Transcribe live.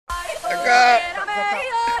Cakap.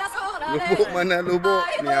 Lubuk mana lubuk?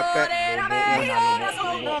 Ni apa?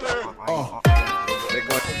 Oh.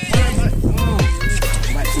 Rekod.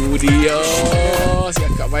 Tu dia.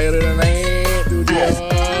 Siap viral dah naik. Tu dia.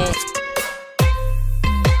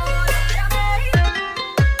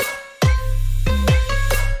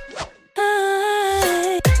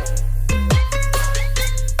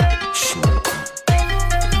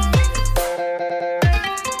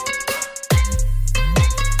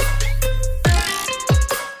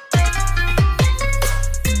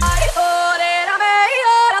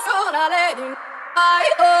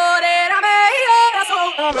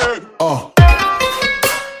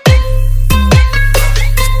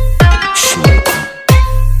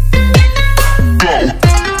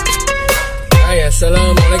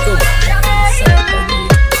 Assalamualaikum. Selamat pagi.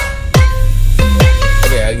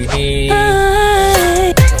 Okay, hari ni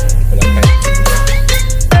pelakon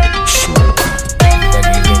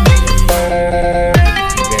tadi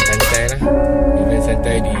event santai lah. Event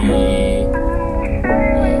santai di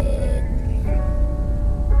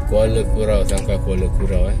Kuala Kurau, Sangkar Kuala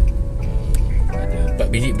Kurau Ada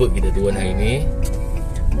 4 biji bot kita turun hari ni.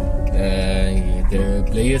 Dan kita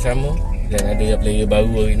player sama dan ada yang player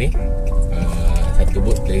baru hari ni. Satu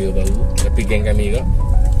bot player baru tapi geng kami juga.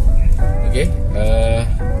 Okey,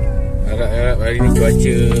 harap hari ni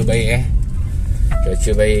cuaca baik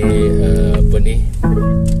Cuaca baik, apa ni,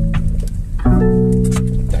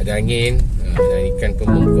 tak ada angin, dan ikan pun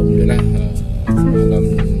buka mulut lah. Semalam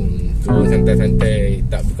turun santai-santai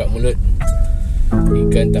tak buka mulut.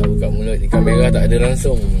 Ikan tak buka mulut, ikan merah tak ada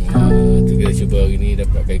langsung. Tu kita cuba hari ni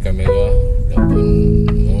dapatkan ikan merah ataupun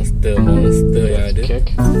monster yang ada.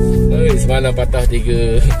 Semalam patah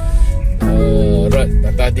 3 rod,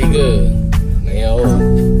 patah 3 nayau.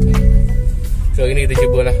 So hari ni kita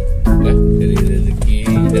cubalah dari rezeki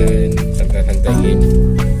dan santai-santai game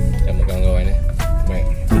sama kawan-kawan. Baik,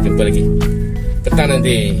 kita jumpa lagi petang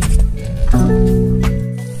nanti.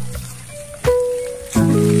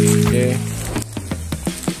 Okay,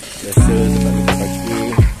 biasa tempat kita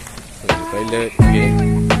parking toilet. Okay,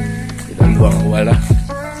 kita buang awal lah.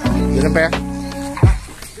 Dia sampai lah.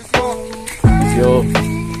 Yo.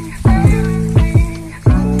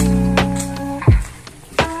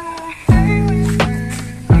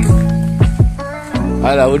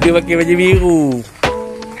 Alah, dia pakai baju biru.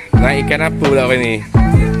 Naik ikan apa pula apa ni?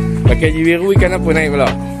 Pakai baju biru, ikan apa naik pula?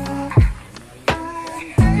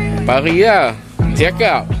 Pari lah.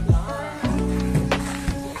 Cakap.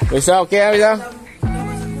 Besar okey lah, besar?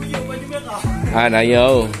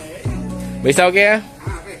 Naya. Besar okey lah?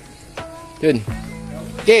 Cun.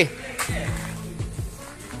 Okey.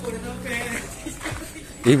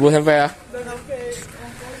 Ibu sampai lah.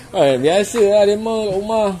 Biasa lah demo kat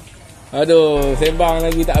rumah. Aduh, sembang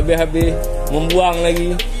lagi tak habis-habis. Membuang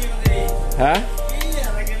lagi. Ha?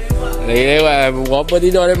 Lagi lewat. Berapa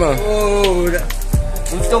tidur demo? Oh,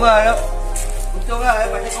 untung lah. Untung lah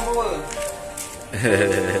dapat cakap bawa.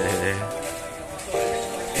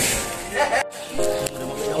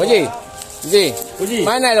 Oji,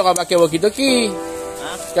 mana ada orang pakai walkie-talkie?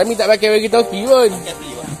 Kami tak pakai walkie-talkie pun.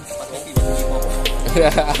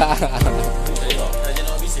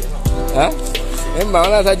 Ha?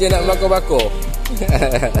 Memanglah saja nak bakar-bakar.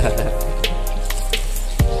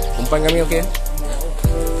 Umpan kami okey?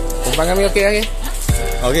 Umpan kami okey lagi?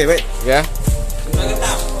 Okey, baik. Ya.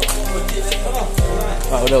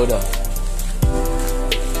 Udah.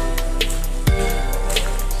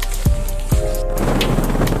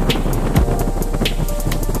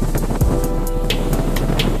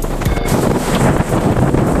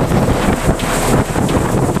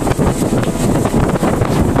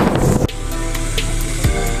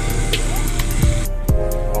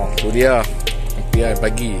 Dia impian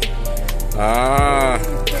pagi.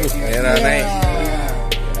 Merah naik.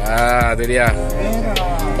 Tu dia.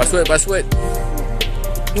 Password.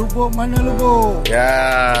 Lubuk mana lubuk? Ya,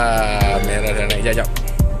 merah dah naik. Jap.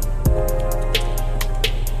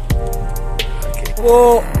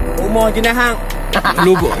 Lubuk rumah jenahang.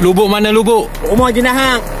 Lubuk mana lubuk? Rumah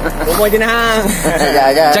jenahang.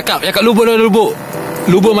 Cakap lubuk mana lubuk?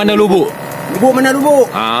 Lubuk mana lubuk? Lubuk mana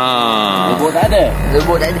lubuk? Lubuk tak ada.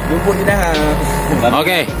 Lubuk jenahang.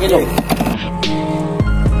 Okey.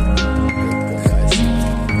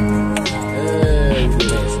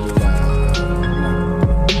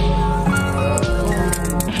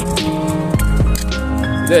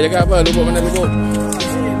 Dia cakap apa? Lubuk mana lubuk?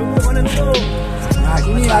 Lubuk mana lubuk?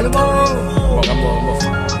 Sini lah lubuk. Gambar.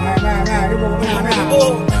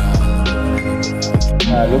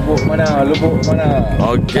 Lubuk mana? Lubuk mana?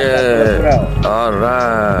 Okey.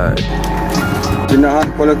 Alright. Jenahan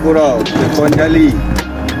Kuala Kurau, Tuan Jali.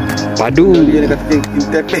 Padu. Dia kata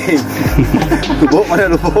tepeng. Lubuk mana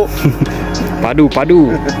lubuk? Padu.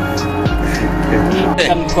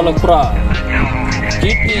 Ikan Kuala Kurau,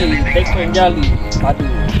 Kiti, tekong jali, padu.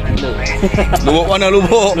 Lubuk mana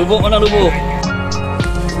lubuk? Lubuk mana lubuk?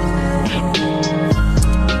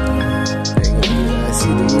 Tengok dia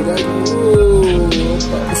asyik dengar lagu.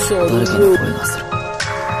 Nampak besar 誰か dulu. の声がする。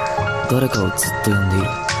誰かをずっと呼んでいる。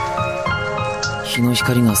日の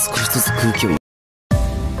光が少しずつ空気を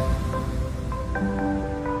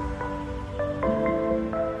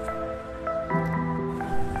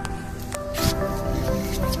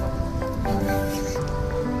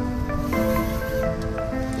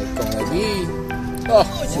Tekong lagi. Oh,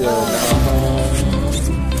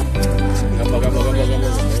 gambar.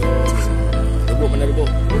 Lubuk mana lubuk?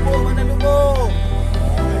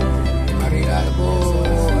 Marilah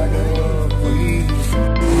lubuk. Pergi.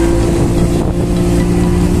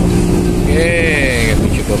 Okay, kami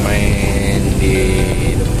cuba main di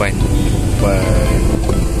depan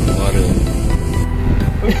muara.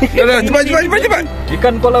 Cepat.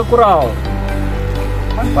 Ikan Kuala Kurau,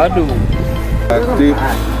 padu. Aktif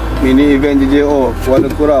mini event JJO Kuala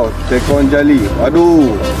Kurau, tekon jali.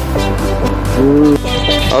 Aduh.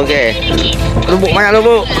 Okey. Lubuk mana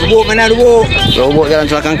lubuk? Lubuk mana lubuk? Lubuk dalam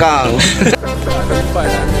celah kangkang. Cepat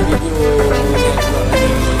lah video.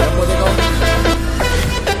 Apa tu kau?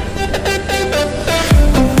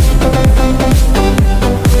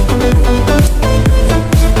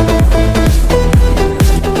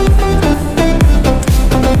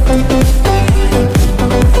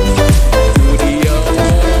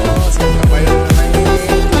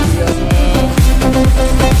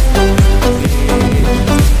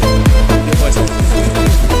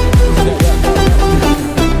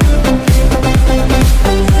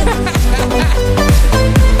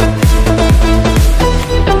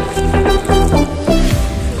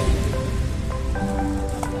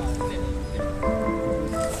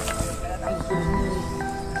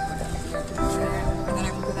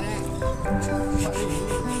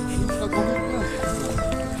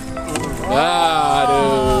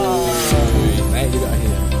 Aduh, naik juga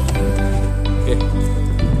akhirnya. Okay,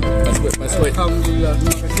 password. Alhamdulillah.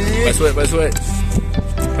 Terima kasih.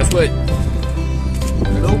 Password.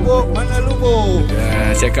 Lubuk mana lubuk?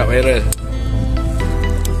 Ya, cakap viral.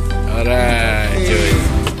 Alright, cuy.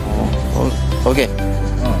 Okey.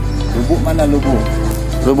 Lubuk mana lubuk?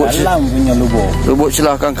 Lubuk Salam punya lubuk. lubuk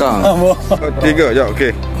celah kangkang. 3 jap,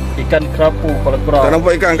 okey. Ikan kerapu Kuala Kurau, Tak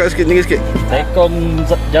nampak ikan, angkat sikit, tinggi sikit. tekong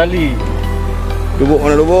jali. Lubuk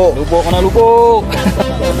mana lubuk? Lubuk mana lubuk?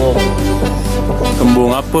 Lubuk.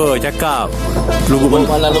 Tembung apa cakap? Lubuk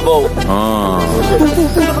Mana lubuk? Ha.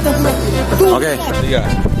 Okey. 3.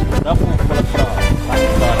 Kerapu Kuala Kurau,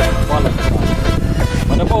 Sangkar Kuala Kurau.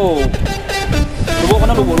 Mana lubuk? Lubuk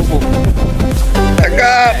mana lubuk?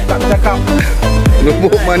 Cakap. Tak cakap.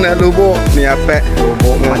 Lubuk mana lubuk? Ni apek.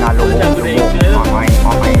 Lubuk mana lubuk?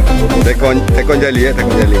 Tekon jali ya,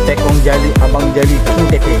 tekon jali. Tekong jali, abang jali,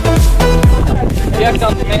 tete.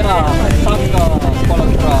 Ikan merah, Sangkar Kuala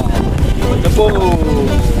Kurau. Lubuk,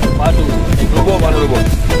 padu. Lubuk mana lubuk?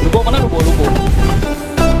 Lubuk mana lubuk?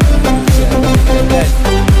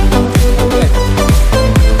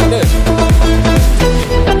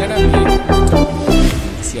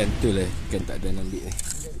 Kesian tu lah ikan tak ada nak ambil ni.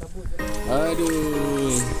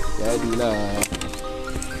 Aduh,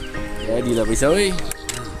 jadilah pisau weh.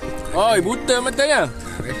 Oi, buta matanya.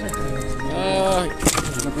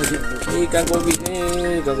 Ikan covid ni,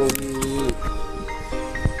 ikan covid.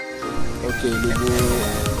 Okey,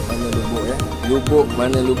 lubuk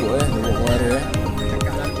mana lubuk ya? Lubuk muara ya.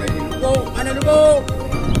 Lubuk mana lubuk?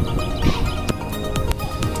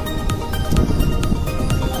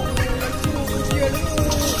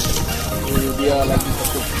 Ini dia lagi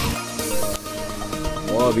satu.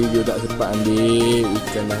 Oh, video tak sempat ambil.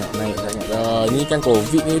 Ikan dah naik sangat dah. Ni ikan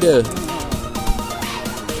covid ni dia.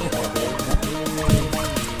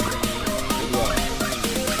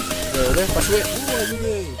 Dah password. Lagi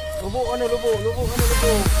dia. Lubuk mana lubuk?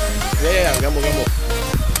 Ya, gambar.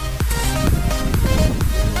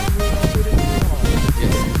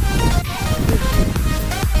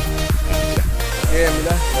 Okay,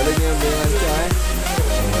 alhamdulillah. Balanya berlancar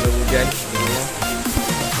Walau hujan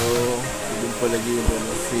so, jumpa lagi untuk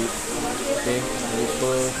next week. Okay, jangan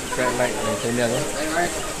lupa subscribe, like dan channel ya.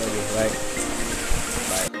 Okay, bye.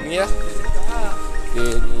 Ni ya.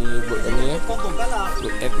 Okay, ni buat kami ya.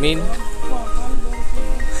 Buat admin.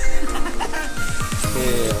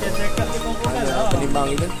 Okay, ada penimbang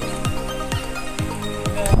itu.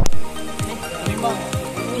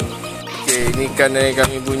 Okay, ini kan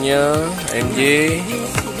kami punya MJ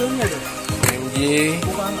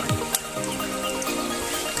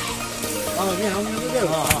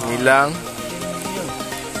Hilang.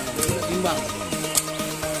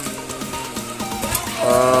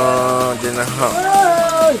 Jenah hak.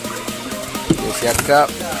 Cakap.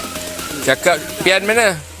 Cakap pian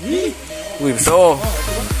mana? Wih, besar.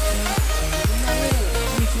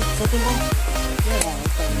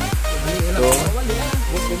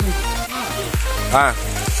 Ha.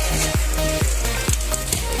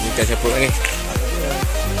 Ini ikan siapa ni?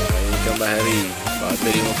 Ini ikan bahari. Bawa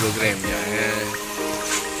 50 gram. Jangan.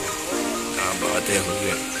 Bawa 50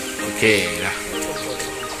 gram. Okey lah.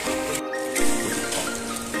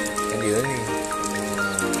 Kan dia ni.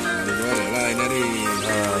 Dia mana lah ini hari.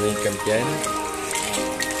 Ini ikan pian.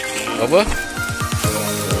 Berapa? 1190.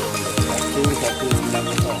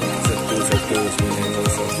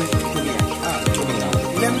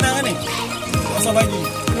 Dia menang kan ni? Kosong bagi.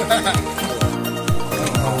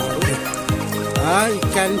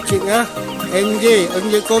 Ikan cik NJ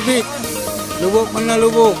Covid. Lubuk mana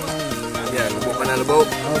lubuk? Ya, lubuk mana lubuk?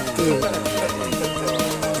 Okey.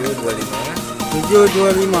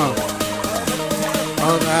 725.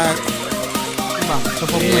 Alright. Bang,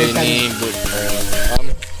 siapa punya ikan? Ini but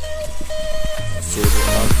Sg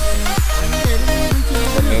Udang.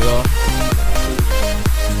 Kamera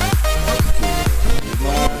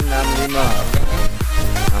 565.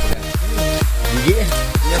 Gigi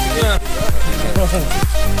ya punya. Ini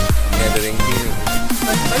ada ranking.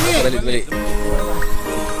 Balik.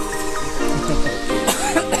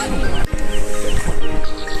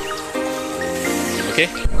 Okey.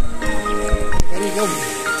 Kali jom.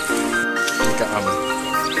 Ikan am.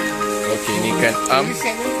 Okey, ni ikan am.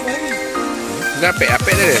 Apa dia?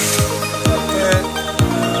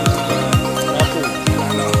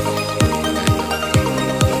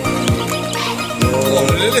 Oh,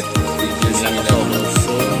 boleh.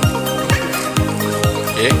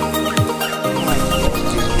 Okey.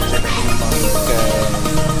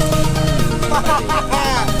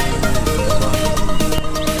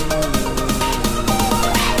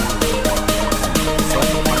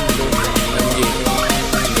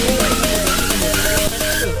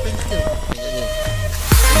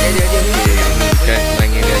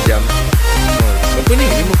 Berapa ni?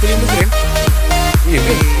 55 gram? Ya,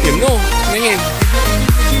 no. Angin.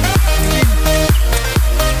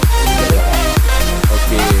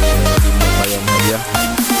 Okey, lima payam hadiah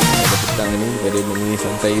pada petang ni pada mini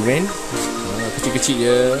Santai event. Kecil-kecil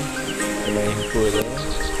je. Main handphone je.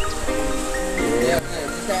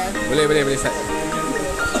 Boleh start.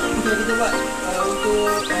 Kita buat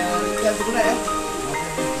untuk ikan terberat ya.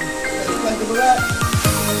 Ikan terberat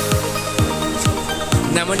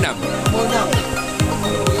 6.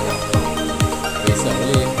 Besar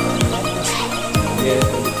boleh. Ya.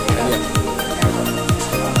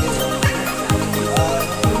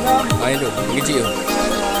 Itu, kecil tu.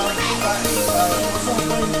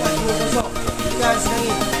 Ikan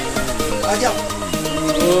sedangin. Ajak.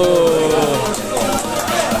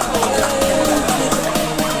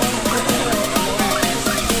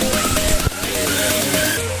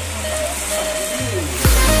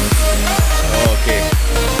 Okey.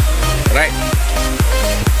 Right.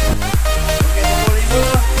 Okey, nombor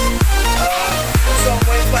 5.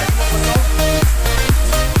 0.450.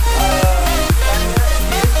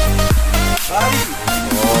 Bari.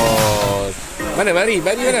 Oh. Mana bari?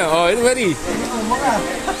 Bari mana? Oh, itu bari.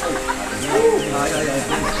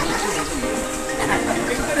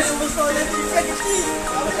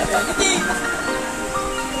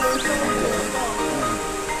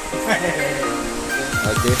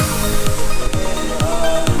 Okey.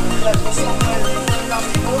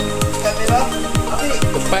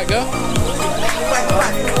 Tepat ke?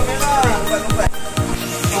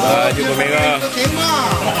 Baju merah.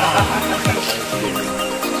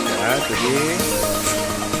 Ya, pergi.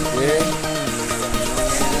 Okey.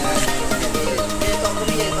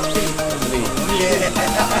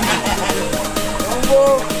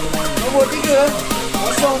 Nombor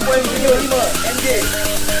 3 0.75 mg.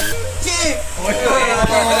 Cip.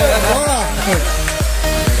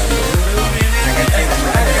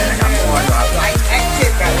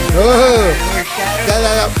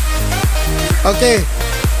 Dah. Okey.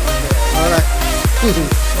 Alright.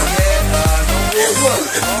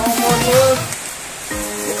 Nombor 2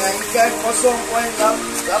 dengan ikan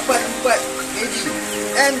 0.84 kg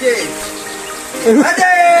mg.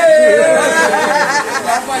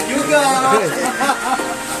 Dapat juga.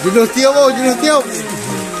 Jenuh tiup.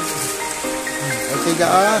 Okey,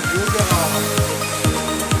 jap ah.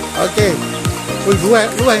 Okey. Luas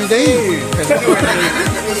ni tadi.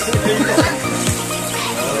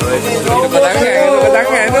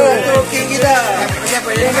 Tangan tu. Okey kita. Siapa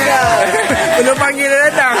yang kita? Belum panggil dah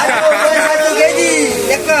datang. Satu gaji.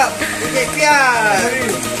 Cakap. Sekian.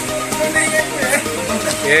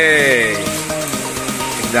 Okey.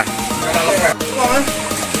 Dah.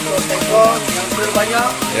 Tengok yang berbanyak.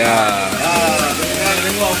 Ya.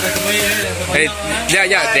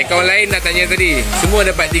 Sekejap. Tekor lain nak tanya tadi. Semua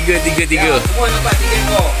dapat 3. Semua dapat 3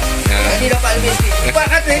 ekor. Ini dapat lebih sikit.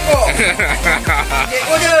 400 ekor. 3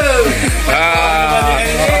 ekor je.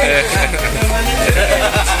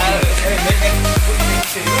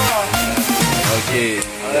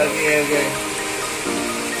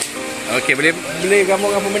 Okey, boleh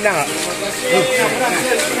gambar dengan pemenang tak?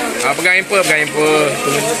 Pegang hamper.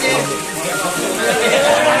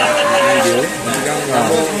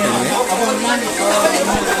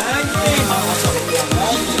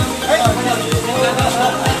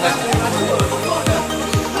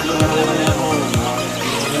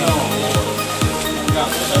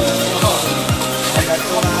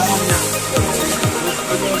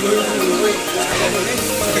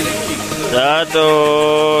 Satu,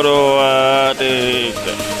 dua,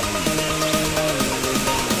 tiga.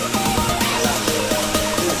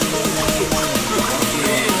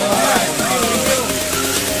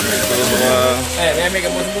 Ambil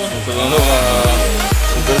gambar semua.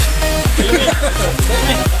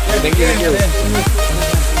 Thank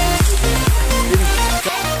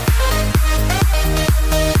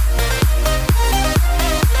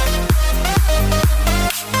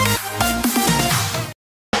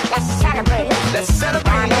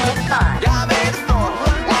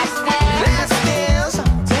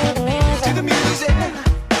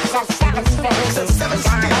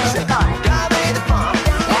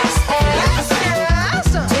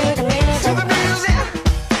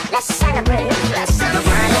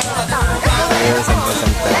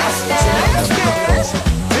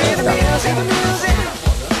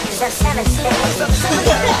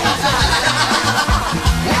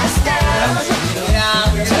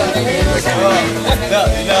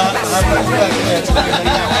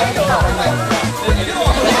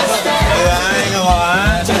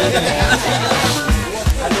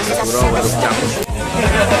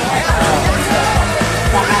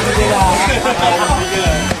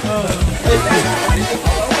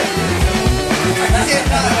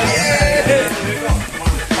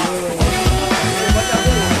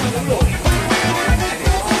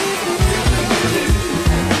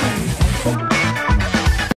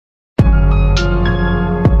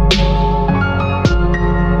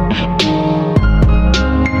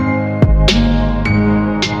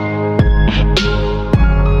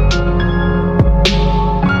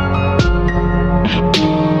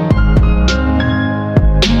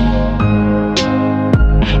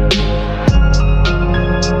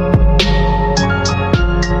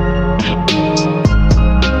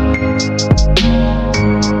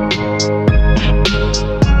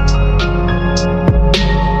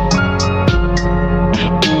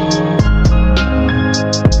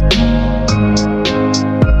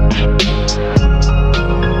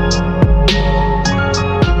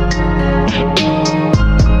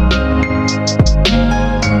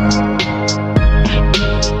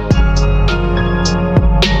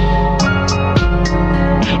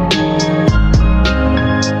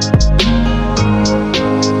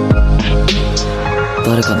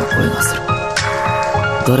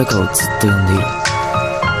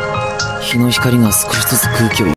you.